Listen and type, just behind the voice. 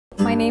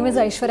My name is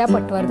Aishwarya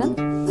Patwardhan.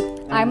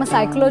 I am a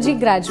psychology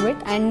graduate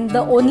and the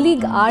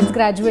only arts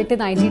graduate in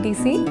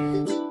IGTC.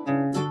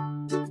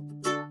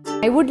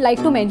 I would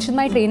like to mention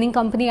my training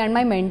company and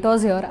my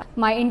mentors here.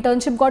 My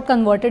internship got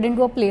converted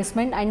into a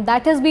placement and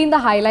that has been the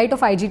highlight of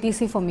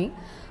IGTC for me.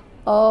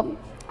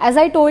 As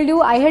I told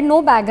you, I had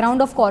no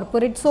background of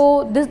corporate,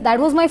 so that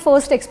was my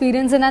first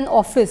experience in an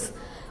office.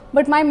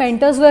 But my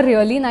mentors were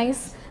really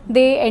nice.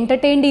 They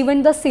entertained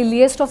even the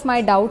silliest of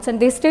my doubts and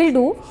they still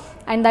do,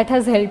 and that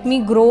has helped me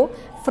grow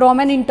from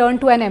an intern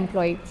to an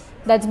employee.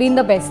 That's been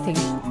the best thing.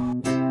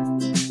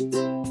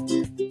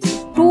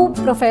 Two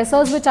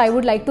professors which I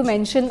would like to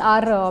mention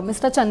are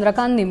Mr.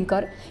 Chandrakant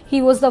Nimkar.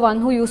 He was the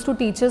one who used to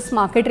teach us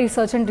market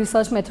research and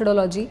research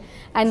methodology,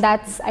 and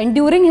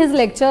during his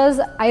lectures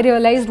I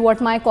realized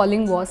what my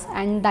calling was,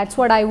 and that's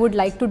what I would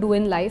like to do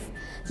in life.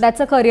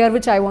 That's a career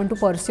which I want to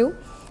pursue.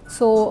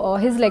 So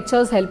his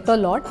lectures helped a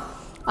lot.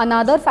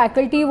 Another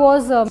faculty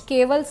was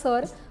Keval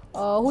sir,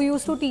 who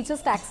used to teach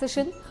us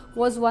taxation,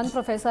 was one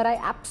professor I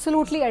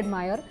absolutely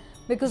admire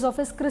because of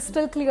his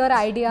crystal clear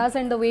ideas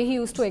and the way he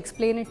used to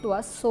explain it to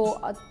us. So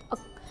a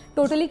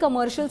totally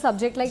commercial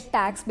subject like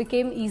tax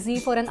became easy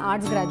for an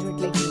arts graduate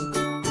like me.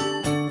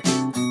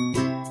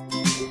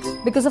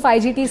 Because of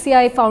IGTC,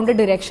 I found a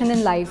direction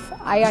in life.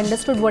 I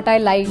understood what I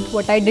liked,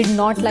 what I did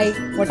not like,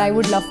 what I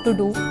would love to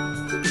do.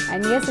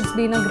 And yes, it's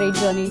been a great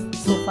journey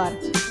so far.